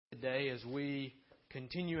today as we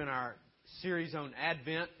continue in our series on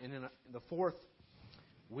Advent and in the fourth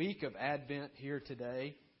week of Advent here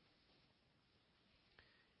today.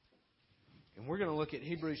 And we're going to look at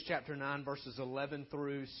Hebrews chapter 9, verses 11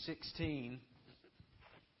 through 16.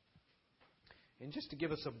 And just to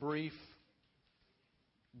give us a brief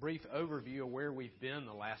overview of where we've been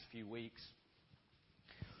the last few weeks.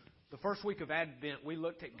 The first week of Advent, we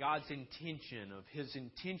looked at God's intention, of His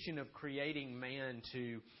intention of creating man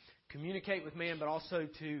to communicate with man, but also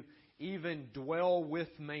to even dwell with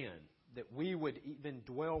man. That we would even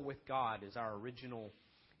dwell with God is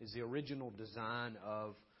the original design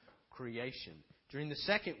of creation. During the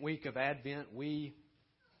second week of Advent, we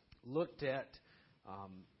looked at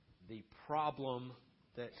the problem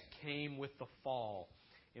that came with the fall.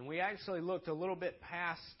 And we actually looked a little bit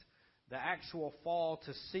past the actual fall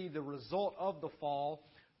to see the result of the fall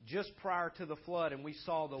just prior to the flood. And we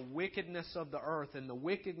saw the wickedness of the earth and the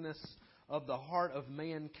wickedness of the heart of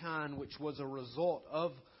mankind, which was a result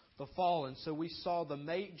of the fall. And so we saw the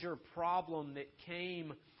major problem that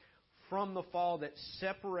came from the fall that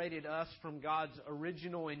separated us from God's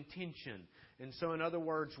original intention. And so, in other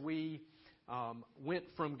words, we went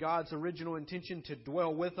from God's original intention to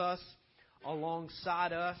dwell with us,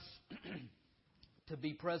 alongside us, to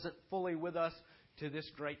be present fully with us, to this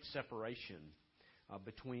great separation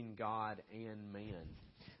between God and man.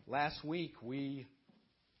 Last week we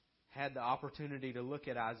had the opportunity to look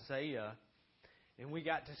at Isaiah, and we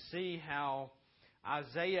got to see how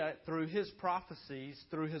Isaiah, through his prophecies,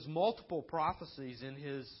 through his multiple prophecies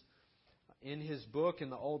in his book in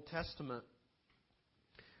the Old Testament,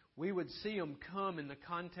 we would see them come in the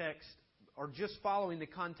context, or just following the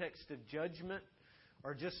context of judgment,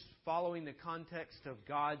 or just following the context of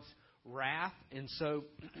God's wrath. And so,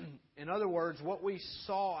 in other words, what we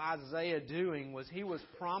saw Isaiah doing was he was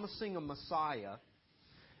promising a Messiah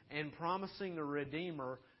and promising a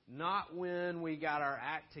Redeemer, not when we got our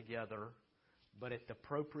act together, but at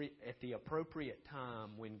the appropriate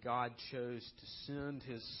time when God chose to send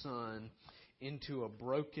His Son into a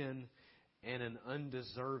broken and an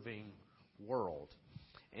undeserving world.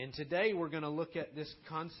 And today we're going to look at this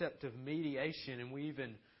concept of mediation, and we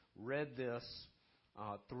even read this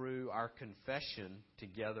through our confession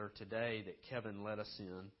together today that Kevin led us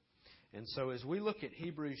in. And so as we look at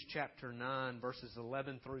Hebrews chapter 9, verses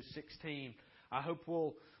 11 through 16, I hope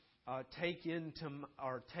we'll take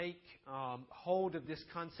hold of this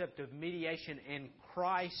concept of mediation and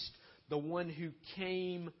Christ, the one who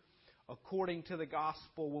came according to the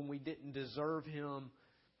gospel when we didn't deserve Him,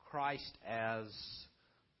 Christ as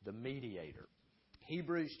the mediator.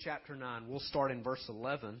 Hebrews chapter 9, we'll start in verse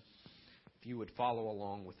 11, if you would follow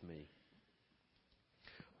along with me.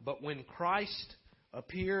 But when Christ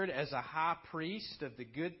appeared as a high priest of the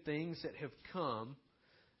good things that have come,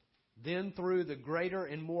 then through the greater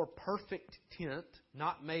and more perfect tent,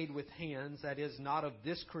 not made with hands, that is, not of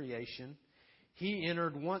this creation, He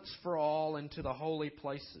entered once for all into the holy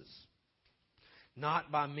places,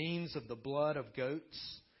 not by means of the blood of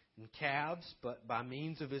goats and calves, but by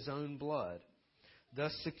means of His own blood,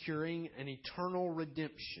 thus securing an eternal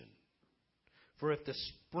redemption. For if the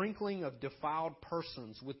sprinkling of defiled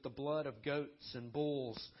persons with the blood of goats and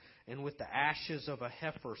bulls and with the ashes of a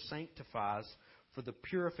heifer sanctifies for the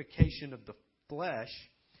purification of the flesh,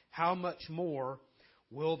 how much more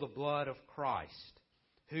will the blood of Christ,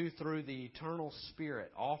 who through the eternal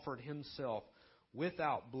Spirit offered Himself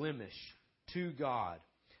without blemish to God,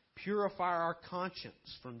 purify our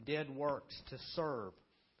conscience from dead works to serve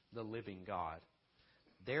the living God.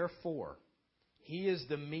 Therefore, He is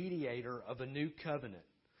the mediator of a new covenant,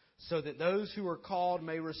 so that those who are called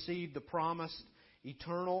may receive the promised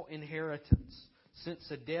eternal inheritance, since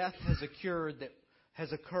a death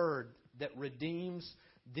has occurred that redeems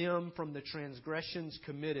them from the transgressions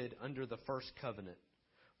committed under the first covenant.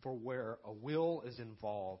 For where a will is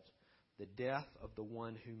involved, the death of the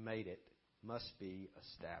one who made it must be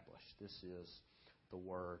established. This is the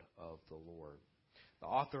word of the Lord. The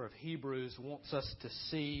author of Hebrews wants us to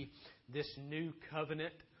see this new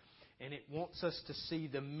covenant, and it wants us to see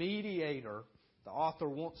the mediator. The author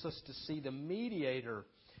wants us to see the mediator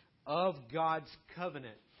of God's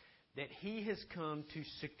covenant, that He has come to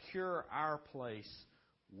secure our place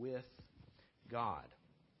with God.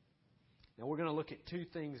 Now we're going to look at two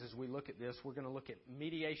things as we look at this. We're going to look at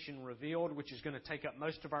mediation revealed, which is going to take up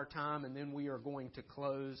most of our time, and then we are going to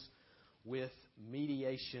close with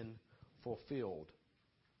mediation fulfilled.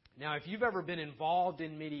 Now, if you've ever been involved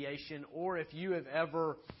in mediation, or if you have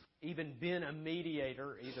ever even been a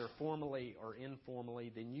mediator, either formally or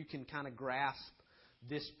informally, then you can kind of grasp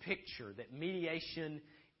this picture that mediation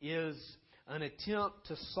is an attempt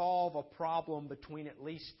to solve a problem between at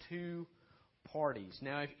least two parties.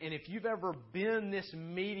 Now, if you've ever been this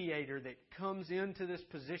mediator that comes into this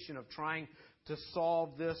position of trying to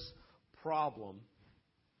solve this problem,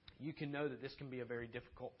 you can know that this can be a very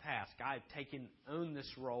difficult task. I've owned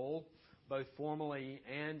this role both formally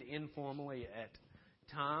and informally at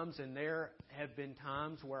times, and there have been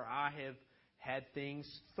times where I have had things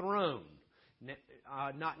thrown.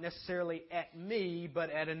 Not necessarily at me,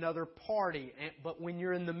 but at another party. But when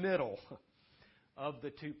you're in the middle of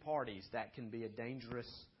the two parties, that can be a dangerous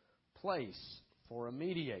place for a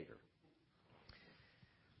mediator.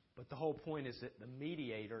 But the whole point is that the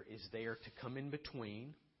mediator is there to come in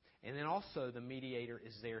between, and then also the mediator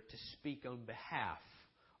is there to speak on behalf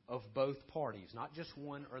of both parties, not just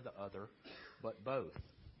one or the other, but both.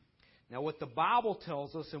 Now, what the Bible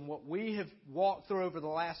tells us and what we have walked through over the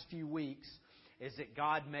last few weeks is that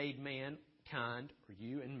God made mankind, or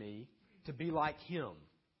you and me, to be like Him.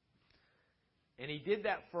 And He did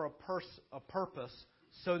that for a purpose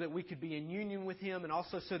so that we could be in union with Him and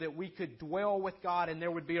also so that we could dwell with God and there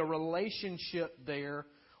would be a relationship there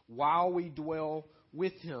while we dwell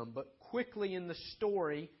with Him. But quickly in the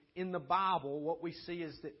story, in the Bible, what we see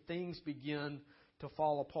is that things begin to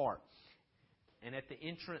fall apart. And at the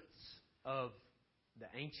entrance of the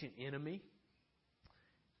ancient enemy,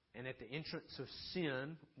 and at the entrance of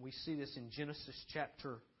sin, we see this in Genesis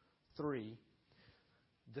chapter 3,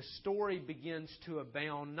 the story begins to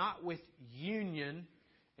abound not with union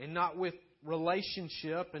and not with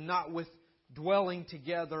relationship and not with dwelling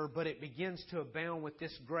together, but it begins to abound with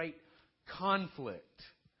this great conflict.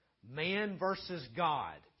 Man versus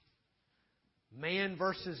God. Man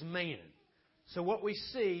versus man. So what we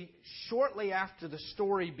see shortly after the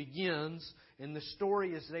story begins, and the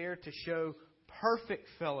story is there to show perfect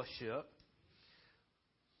fellowship,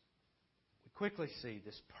 we quickly see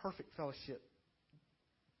this perfect fellowship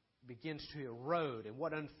begins to erode. And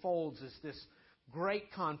what unfolds is this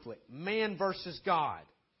great conflict. Man versus God.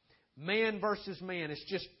 Man versus man. It's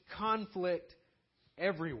just conflict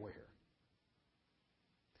everywhere.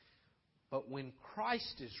 But when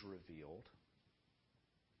Christ is revealed,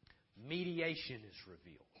 mediation is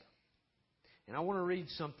revealed. And I want to read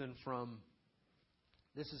something from,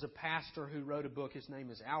 this is a pastor who wrote a book. His name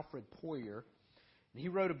is Alfred Poyer. And he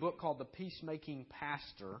wrote a book called The Peacemaking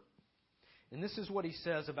Pastor. And this is what he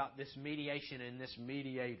says about this mediation and this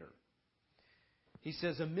mediator. He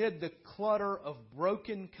says, amid the clutter of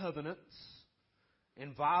broken covenants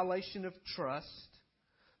and violation of trust,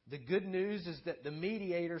 the good news is that the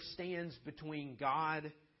mediator stands between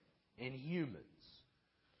God and humans.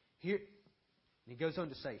 Here, he goes on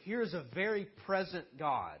to say, here is a very present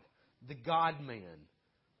God, the God-man,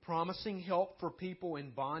 promising help for people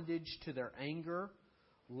in bondage to their anger,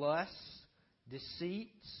 lusts,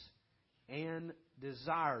 deceits, and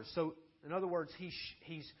desires. So, in other words,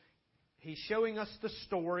 he's showing us the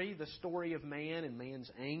story of man and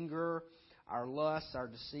man's anger, our lusts, our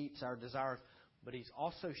deceits, our desires. But He's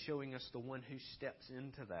also showing us the one who steps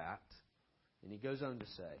into that. And He goes on to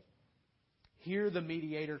say, here the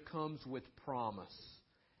mediator comes with promise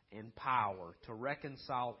and power to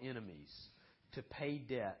reconcile enemies, to pay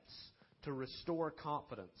debts, to restore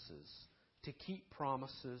confidences, to keep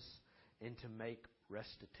promises, and to make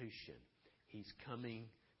restitution. He's coming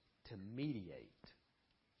to mediate.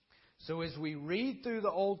 So as we read through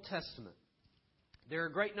the Old Testament, there are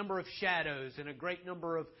a great number of shadows and a great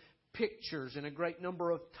number of pictures and a great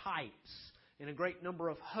number of types and a great number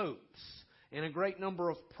of hopes and a great number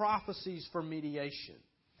of prophecies for mediation.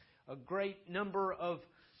 A great number of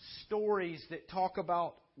stories that talk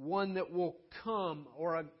about one that will come,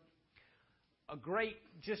 or a great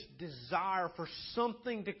just desire for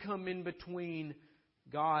something to come in between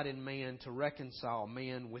God and man to reconcile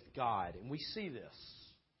man with God. And we see this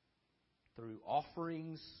through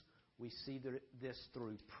offerings. We see this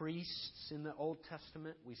through priests in the Old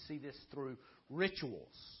Testament. We see this through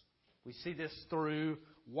rituals. We see this through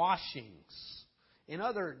washings and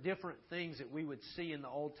other different things that we would see in the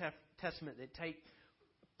Old Testament that take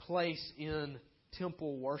place in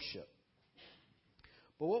temple worship.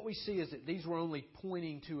 But what we see is that these were only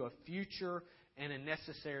pointing to a future and a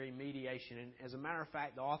necessary mediation. And as a matter of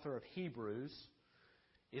fact, the author of Hebrews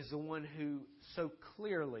is the one who so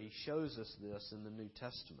clearly shows us this in the New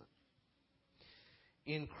Testament.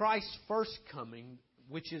 In Christ's first coming,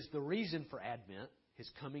 which is the reason for Advent, His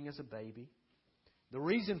coming as a baby, the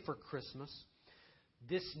reason for Christmas,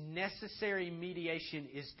 this necessary mediation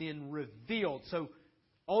is then revealed. So,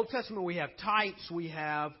 Old Testament, we have types, we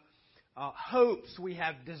have hopes, we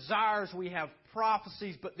have desires, we have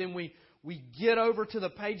prophecies, but then we get over to the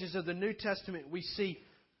pages of the New Testament, we see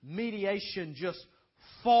mediation just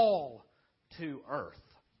fall to earth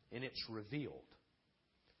and it's revealed.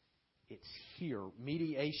 It's here.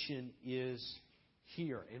 Mediation is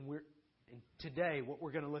here. And today what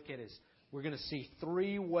we're going to look at is we're going to see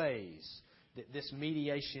 3 ways that this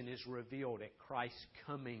mediation is revealed at Christ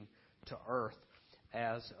coming to earth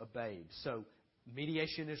as a babe. So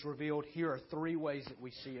mediation is revealed. Here are 3 ways that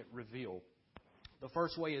we see it revealed. The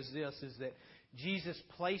first way is this, is that Jesus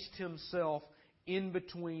placed Himself in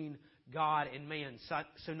between God and man.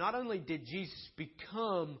 So not only did Jesus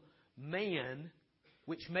become man,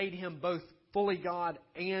 which made Him both fully God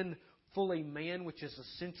and fully man, which is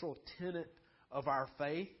a central tenet of our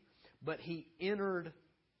faith, but He entered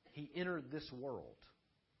this world.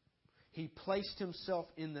 He placed Himself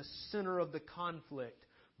in the center of the conflict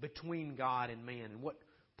between God and man. And what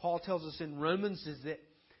Paul tells us in Romans is that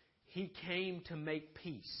He came to make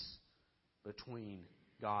peace between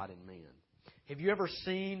God and man. Have you ever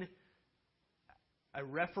seen a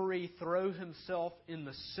referee throw himself in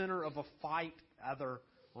the center of a fight, either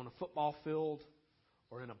on a football field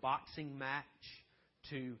or in a boxing match,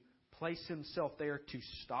 to place himself there to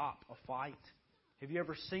stop a fight? Have you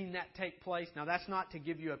ever seen that take place? Now, that's not to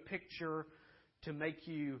give you a picture to make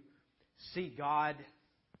you see God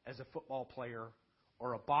as a football player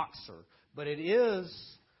or a boxer, but it is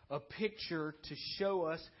a picture to show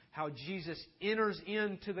us how Jesus enters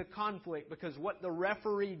into the conflict, because what the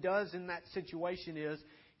referee does in that situation is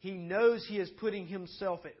he knows he is putting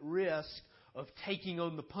himself at risk of taking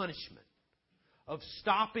on the punishment, of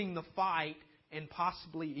stopping the fight and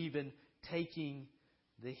possibly even taking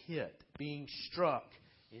the hit, being struck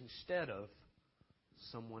instead of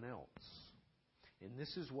someone else. And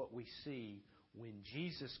this is what we see when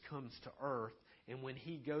Jesus comes to earth and when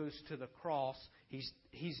He goes to the cross.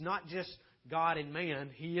 He's not just God and man.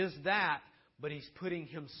 He is that, but He's putting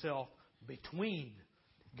Himself between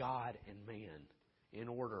God and man in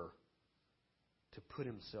order to put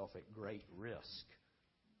Himself at great risk,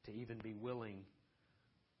 to even be willing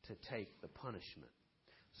to take the punishment.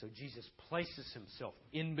 So Jesus places Himself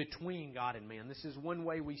in between God and man. This is one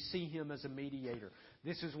way we see Him as a mediator.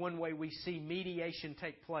 This is one way we see mediation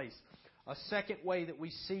take place. A second way that we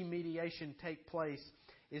see mediation take place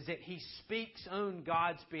is that He speaks on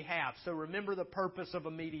God's behalf. So remember, the purpose of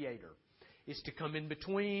a mediator is to come in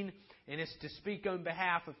between, and it's to speak on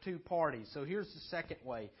behalf of 2 parties. So here's the second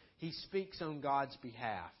way. He speaks on God's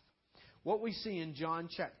behalf. What we see in John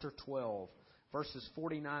chapter 12, verses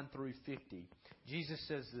 49 through 50, Jesus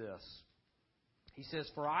says this. He says,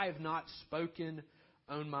 "For I have not spoken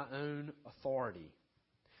on my own authority,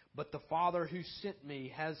 but the Father who sent me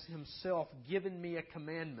has Himself given me a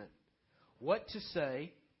commandment, what to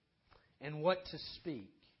say and what to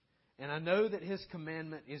speak. And I know that His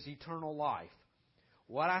commandment is eternal life.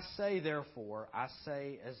 What I say, therefore, I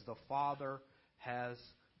say as the Father has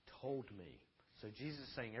told me." So Jesus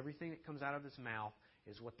is saying everything that comes out of His mouth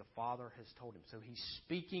is what the Father has told Him. So He's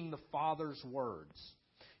speaking the Father's words.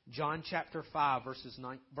 John chapter 5,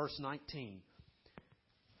 verse 19.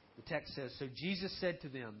 The text says, "So Jesus said to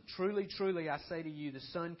them, 'Truly, truly, I say to you, the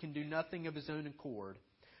Son can do nothing of His own accord,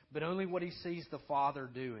 but only what He sees the Father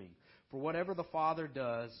doing. For whatever the Father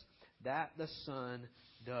does, that the Son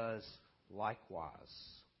does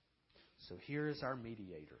likewise.'" So here is our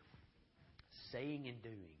mediator, saying and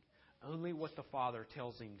doing only what the Father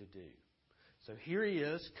tells Him to do. So here He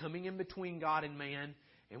is, coming in between God and man,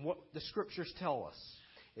 and what the Scriptures tell us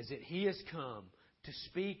is that He has come to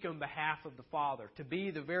speak on behalf of the Father, to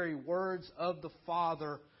be the very words of the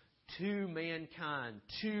Father to mankind,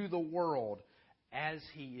 to the world, as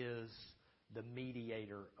He is the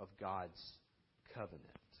mediator of God's covenant.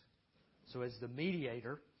 So as the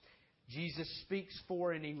mediator, Jesus speaks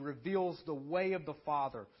for and He reveals the way of the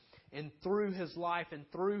Father. And through His life and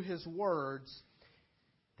through His words,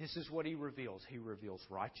 this is what He reveals. He reveals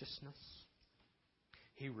righteousness.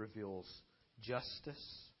 He reveals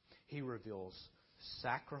justice. He reveals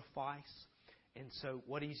sacrifice. And so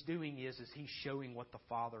what He's doing is He's showing what the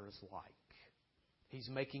Father is like. He's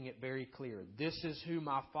making it very clear. This is who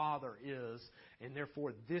my Father is, and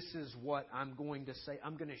therefore this is what I'm going to say.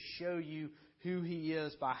 I'm going to show you who He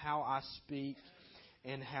is by how I speak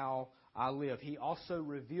and how I live. He also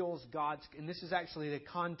reveals God's, and this is actually the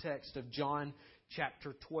context of John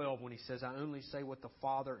chapter 12 when He says, "I only say what the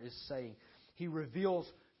Father is saying." He reveals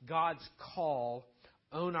God's call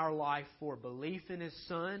on our life for belief in His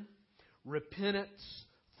Son, repentance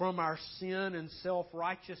from our sin and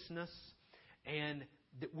self-righteousness, and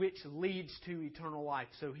which leads to eternal life.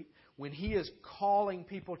 So when He is calling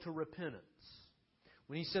people to repentance,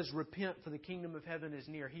 when He says, "Repent, for the kingdom of heaven is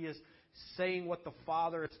near," He is saying what the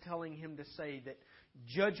Father is telling him to say, that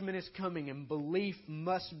judgment is coming and belief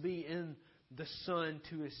must be in the Son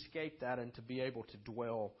to escape that and to be able to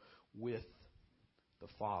dwell with the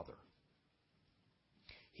Father.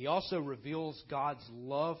 He also reveals God's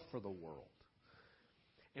love for the world.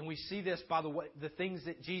 And we see this by the things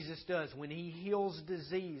that Jesus does. When He heals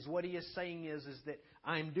disease, what He is saying is that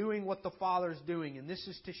I'm doing what the Father is doing. And this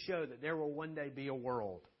is to show that there will one day be a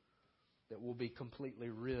world that will be completely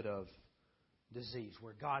rid of disease,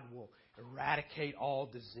 where God will eradicate all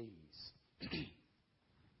disease.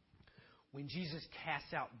 When Jesus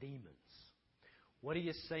casts out demons, what He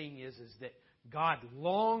is saying is that God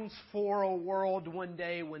longs for a world one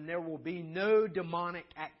day when there will be no demonic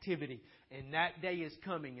activity. And that day is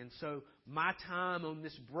coming. And so my time on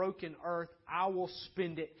this broken earth, I will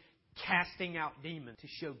spend it casting out demons to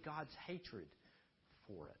show God's hatred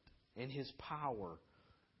for it and His power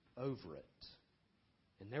over it.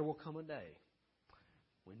 And there will come a day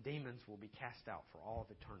when demons will be cast out for all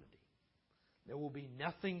of eternity. There will be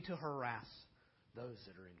nothing to harass those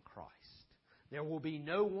that are in Christ. There will be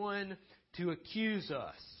no one to accuse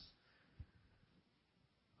us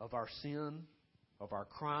of our sin, of our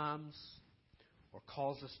crimes, or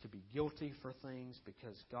cause us to be guilty for things,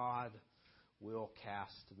 because God will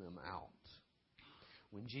cast them out.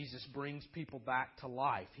 When Jesus brings people back to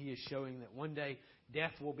life, He is showing that one day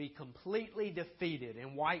death will be completely defeated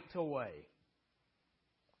and wiped away.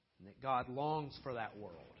 And that God longs for that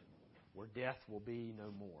world where death will be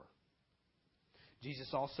no more. Jesus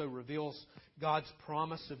also reveals God's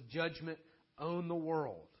promise of judgment on the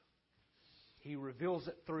world. He reveals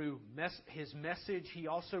it through His message. He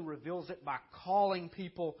also reveals it by calling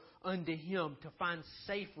people unto Him to find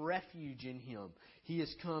safe refuge in Him. He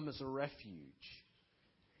has come as a refuge,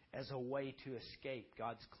 as a way to escape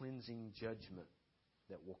God's cleansing judgment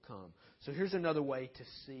that will come. So here's another way to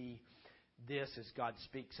see this as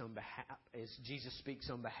Jesus speaks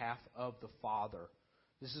on behalf of the Father.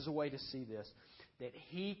 This is a way to see this, that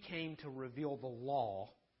He came to reveal the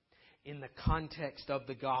law in the context of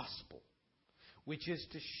the gospel, which is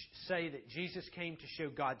to say that Jesus came to show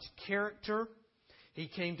God's character. He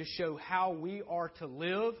came to show how we are to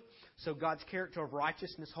live. So God's character of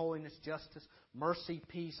righteousness, holiness, justice, mercy,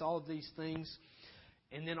 peace, all of these things.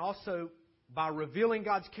 And then also, by revealing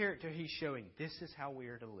God's character, He's showing this is how we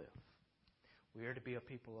are to live. We are to be a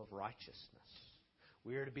people of righteousness.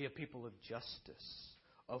 We are to be a people of justice,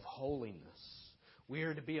 of holiness. We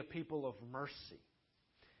are to be a people of mercy.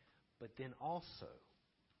 But then also,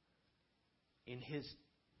 in His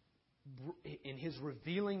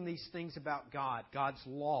revealing these things about God, God's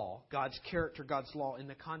law, God's character, God's law, in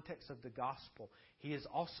the context of the gospel, He is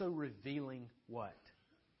also revealing what?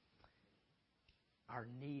 Our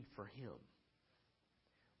need for Him.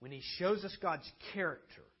 When He shows us God's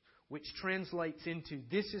character, which translates into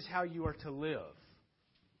this is how you are to live,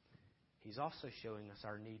 He's also showing us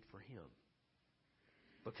our need for Him.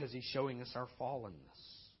 Because He's showing us our fallenness,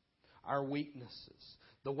 our weaknesses,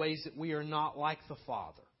 the ways that we are not like the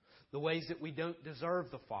Father, the ways that we don't deserve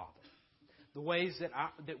the Father, the ways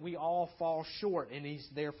that we all fall short, and He's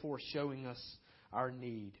therefore showing us our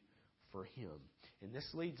need for Him. And this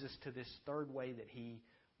leads us to this third way that He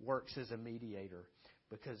works as a mediator,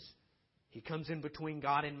 because He comes in between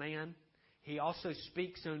God and man. He also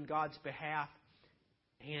speaks on God's behalf,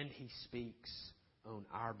 and He speaks on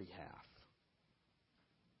our behalf.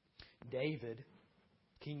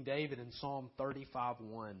 King David in Psalm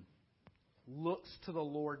 35:1 looks to the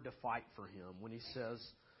Lord to fight for him when he says,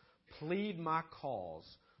 "Plead my cause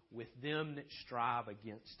with them that strive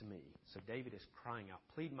against me." So David is crying out,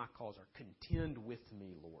 "Plead my cause," or "Contend with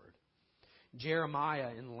me, Lord."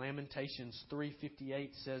 Jeremiah in Lamentations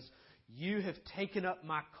 3:58 says, "You have taken up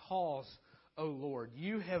my cause, O Lord.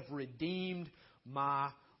 You have redeemed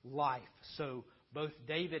my life." So both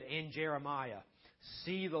David and Jeremiah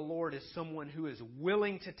see the Lord as someone who is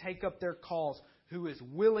willing to take up their cause, who is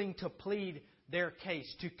willing to plead their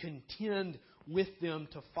case, to contend with them,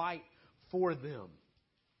 to fight for them.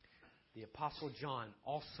 The Apostle John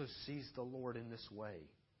also sees the Lord in this way.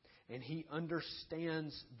 And he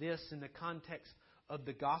understands this in the context of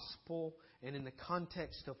the gospel and in the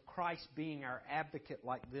context of Christ being our advocate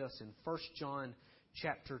like this in 1 John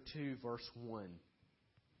chapter 2, verse 1.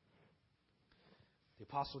 The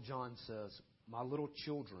Apostle John says, "My little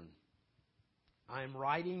children, I am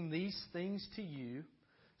writing these things to you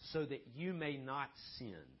so that you may not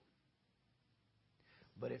sin.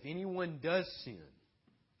 But if anyone does sin,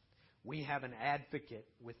 we have an advocate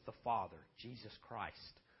with the Father, Jesus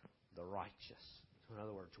Christ, the righteous." So in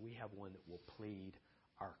other words, we have one that will plead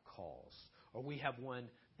our cause. Or we have one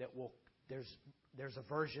that There's a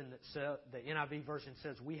version that says, the NIV version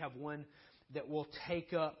says, we have one that will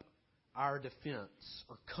take up our defense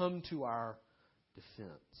or come to our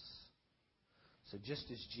defense. So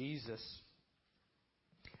just as Jesus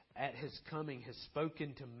at His coming has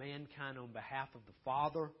spoken to mankind on behalf of the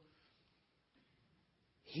Father,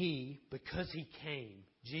 He, because He came,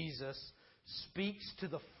 Jesus, speaks to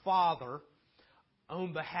the Father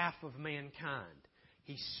on behalf of mankind.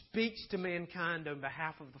 He speaks to mankind on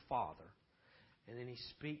behalf of the Father. And then He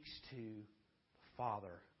speaks to the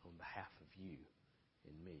Father on behalf of you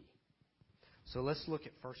and me. So let's look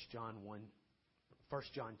at 1 John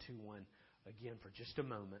 2:1 again for just a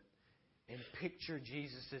moment and picture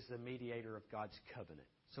Jesus as the mediator of God's covenant.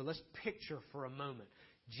 So let's picture for a moment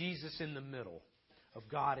Jesus in the middle of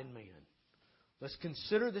God and man. Let's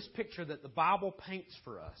consider this picture that the Bible paints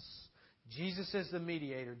for us. Jesus as the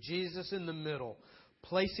mediator, Jesus in the middle,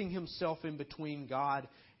 placing Himself in between God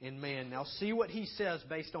and man. Now see what He says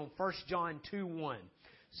based on 1 John 2:1.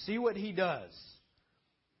 See what He does.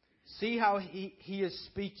 See how he is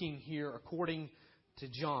speaking here according to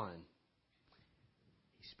John.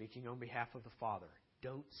 He's speaking on behalf of the Father.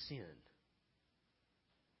 Don't sin.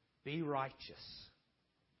 Be righteous.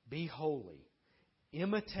 Be holy.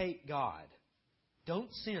 Imitate God.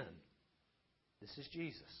 Don't sin. This is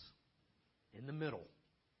Jesus in the middle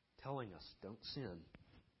telling us, don't sin.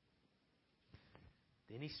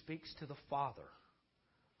 Then He speaks to the Father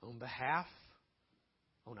on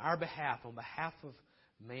our behalf, on behalf of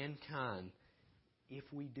mankind, if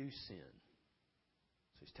we do sin.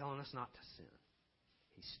 So He's telling us not to sin.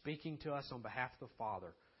 He's speaking to us on behalf of the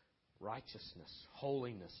Father. Righteousness,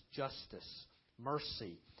 holiness, justice,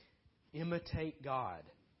 mercy. Imitate God.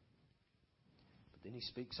 But then He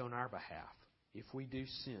speaks on our behalf. If we do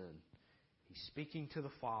sin, He's speaking to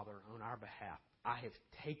the Father on our behalf. I have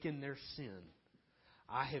taken their sin.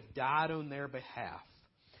 I have died on their behalf.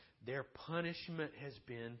 Their punishment has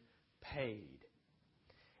been paid.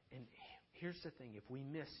 And here's the thing. If we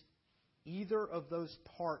miss either of those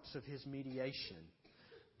parts of His mediation,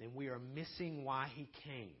 then we are missing why He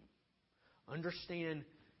came. Understand,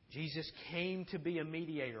 Jesus came to be a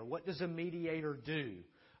mediator. What does a mediator do?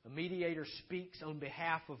 A mediator speaks on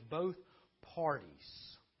behalf of both parties.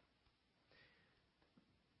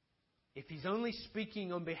 If He's only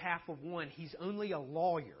speaking on behalf of one, He's only a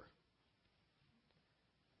lawyer.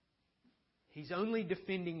 He's only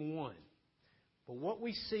defending one. But what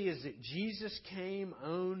we see is that Jesus came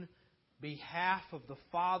on behalf of the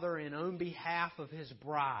Father and on behalf of His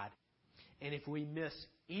bride. And if we miss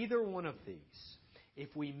either one of these,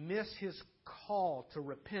 if we miss His call to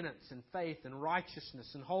repentance and faith and righteousness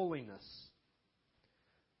and holiness,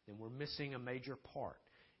 then we're missing a major part.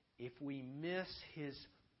 If we miss His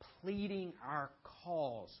pleading our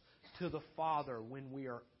cause to the Father when we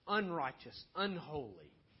are unrighteous,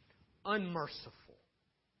 unholy, unmerciful,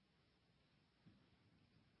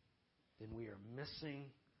 then we are missing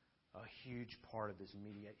a huge part of His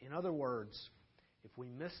mediation. In other words, if we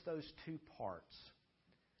miss those two parts,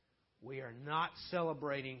 we are not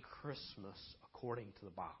celebrating Christmas according to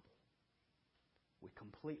the Bible. We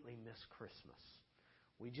completely miss Christmas.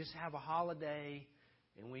 We just have a holiday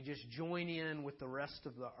and we just join in with the rest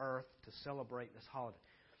of the earth to celebrate this holiday.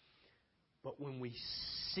 But when we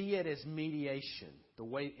see it as mediation, the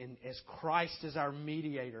way, and as Christ is our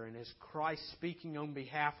mediator, and as Christ speaking on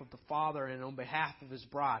behalf of the Father and on behalf of His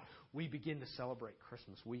bride, we begin to celebrate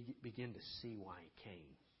Christmas. We begin to see why He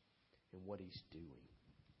came and what He's doing.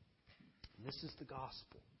 And this is the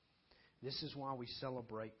gospel. This is why we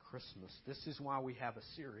celebrate Christmas. This is why we have a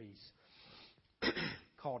series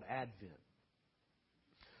called Advent.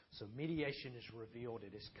 So mediation is revealed,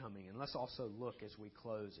 it is coming. And let's also look as we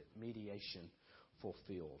close at mediation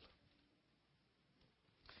fulfilled.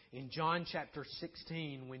 In John chapter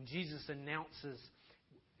 16, when Jesus announces,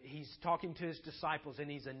 He's talking to His disciples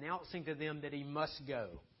and He's announcing to them that He must go.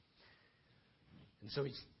 And so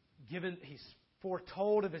He's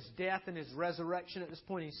foretold of His death and His resurrection at this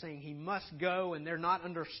point. He's saying He must go, and they're not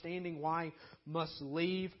understanding why He must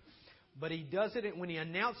leave. But He does it, when He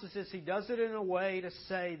announces this, He does it in a way to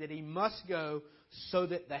say that He must go so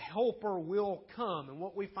that the Helper will come. And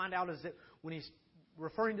what we find out is that when He's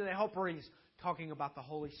referring to the Helper, He's talking about the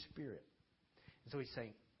Holy Spirit. And so He's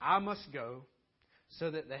saying, I must go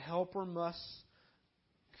so that the Helper must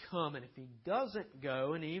come. And if He doesn't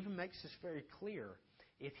go, and He even makes this very clear,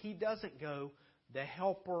 if He doesn't go, the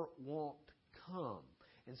Helper won't come.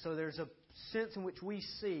 And so there's a sense in which we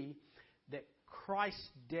see that Christ's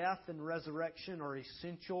death and resurrection are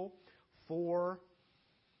essential for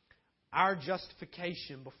our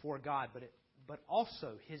justification before God. But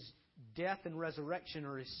also His death and resurrection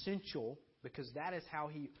are essential because that is how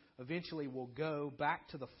He eventually will go back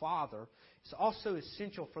to the Father. It's also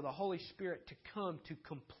essential for the Holy Spirit to come to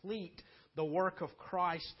complete the work of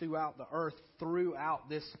Christ throughout the earth, throughout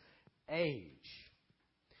this age.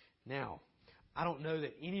 Now, I don't know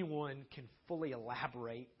that anyone can fully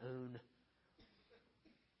elaborate on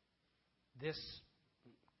this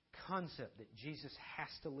concept that Jesus has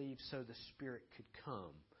to leave so the Spirit could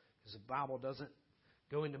come. Because the Bible doesn't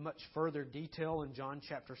go into much further detail in John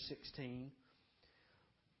chapter 16.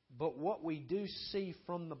 But what we do see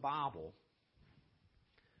from the Bible,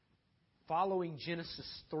 following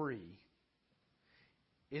Genesis 3,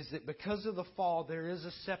 is that because of the fall, there is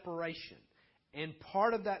a separation. And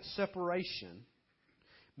part of that separation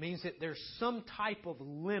means that there's some type of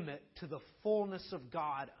limit to the fullness of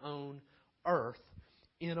God on earth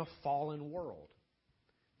in a fallen world.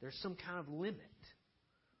 There's some kind of limit.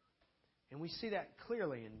 And we see that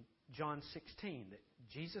clearly in John 16, that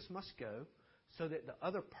Jesus must go so that the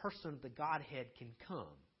other person of the Godhead can come.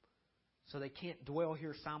 So they can't dwell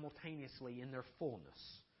here simultaneously in their fullness.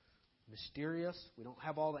 Mysterious. We don't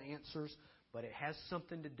have all the answers, but it has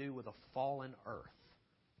something to do with a fallen earth.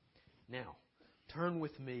 Now, turn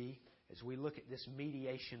with me as we look at this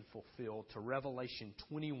mediation fulfilled to Revelation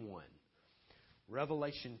 21.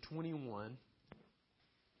 Revelation 21,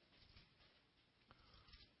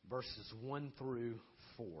 verses 1 through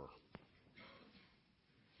 4.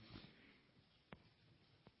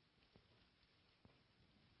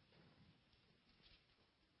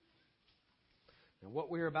 Now,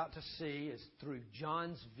 what we're about to see is through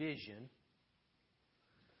John's vision,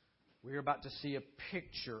 we're about to see a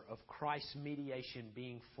picture of Christ's mediation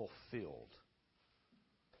being fulfilled.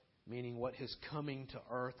 Meaning what His coming to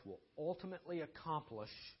earth will ultimately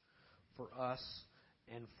accomplish for us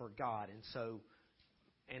and for God.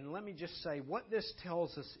 And let me just say, what this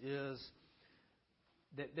tells us is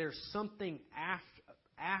that there's something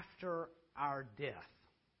after our death.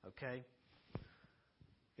 Okay?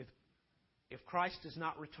 If Christ does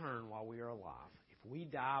not return while we are alive, if we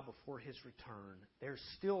die before His return, there's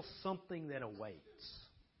still something that awaits.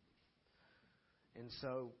 And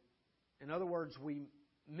so, in other words, we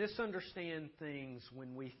misunderstand things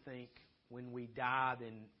when we think when we die,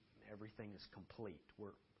 then everything is complete. We're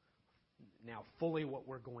now fully what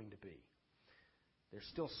we're going to be. There's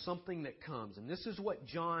still something that comes. And this is what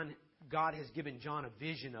God has given John a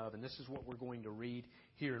vision of, and this is what we're going to read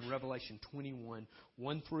here in Revelation 21,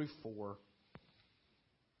 1 through 4.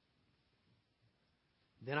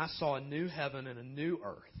 Then I saw a new heaven and a new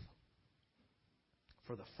earth.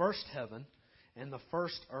 For the first heaven and the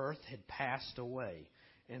first earth had passed away,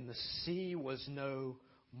 and the sea was no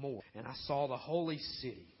more. And I saw the holy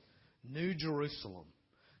city, New Jerusalem,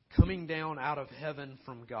 coming down out of heaven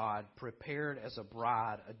from God, prepared as a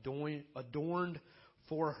bride, adorned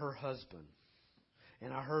for her husband.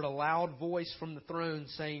 And I heard a loud voice from the throne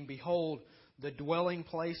saying, Behold, the dwelling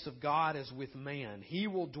place of God is with man. He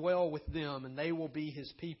will dwell with them, and they will be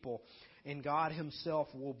His people. And God Himself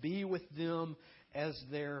will be with them as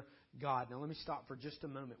their God. Now let me stop for just a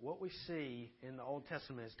moment. What we see in the Old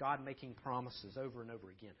Testament is God making promises over and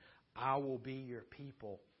over again. I will be your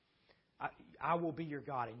people. I will be your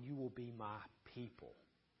God, and you will be my people.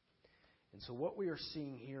 And so what we are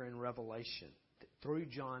seeing here in Revelation, through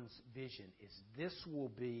John's vision, is this will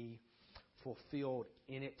be fulfilled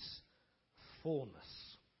in its fullness.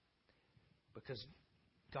 Because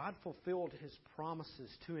God fulfilled His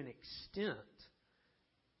promises to an extent,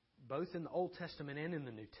 both in the Old Testament and in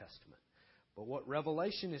the New Testament. But what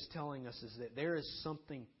Revelation is telling us is that there is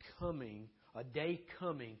something coming, a day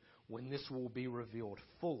coming, when this will be revealed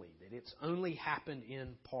fully. That it's only happened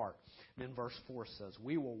in part. And then verse 4 says,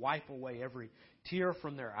 We will wipe away every tear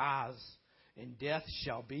from their eyes, and death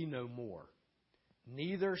shall be no more.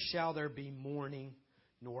 Neither shall there be mourning,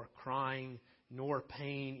 nor crying, nor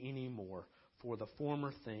pain anymore, for the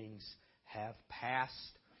former things have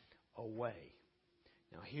passed away.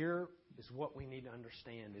 Now here is what we need to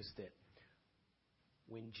understand, is that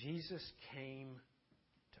when Jesus came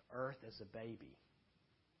to earth as a baby,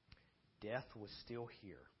 death was still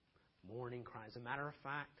here. Mourning, crying. As a matter of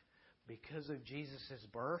fact, because of Jesus'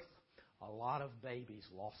 birth, a lot of babies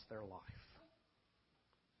lost their life.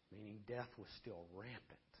 Meaning death was still rampant.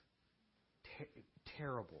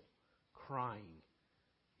 Terrible. Crying.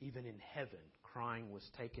 Even in heaven, crying was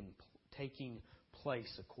taking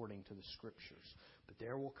place according to the Scriptures. But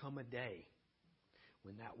there will come a day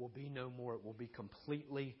when that will be no more. It will be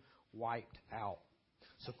completely wiped out.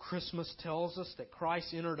 So Christmas tells us that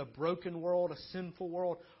Christ entered a broken world, a sinful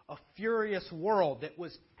world, a furious world that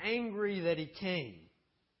was angry that He came.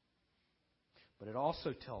 But it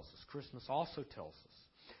also tells us, Christmas also tells us,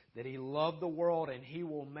 that He loved the world and He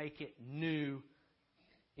will make it new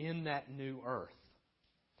in that new earth.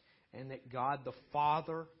 And that God the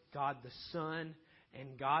Father, God the Son,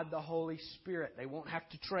 and God the Holy Spirit, they won't have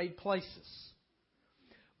to trade places.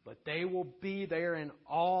 But they will be there in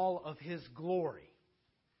all of His glory.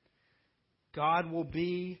 God will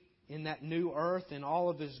be in that new earth in all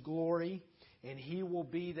of His glory. And He will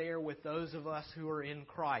be there with those of us who are in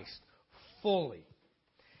Christ fully.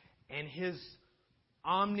 And His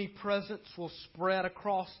omnipresence will spread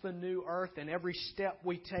across the new earth. And every step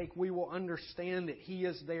we take, we will understand that He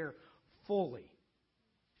is there fully.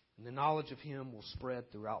 And the knowledge of Him will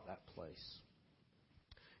spread throughout that place.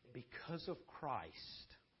 Because of Christ,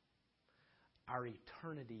 our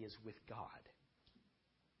eternity is with God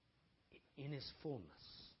in His fullness.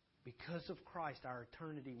 Because of Christ, our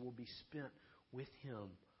eternity will be spent with Him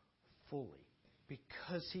fully.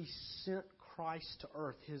 Because He sent Christ to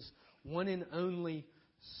earth, His one and only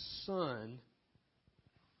Son,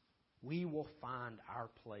 we will find our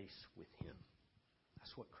place with Him.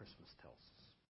 That's what Christmas tells us.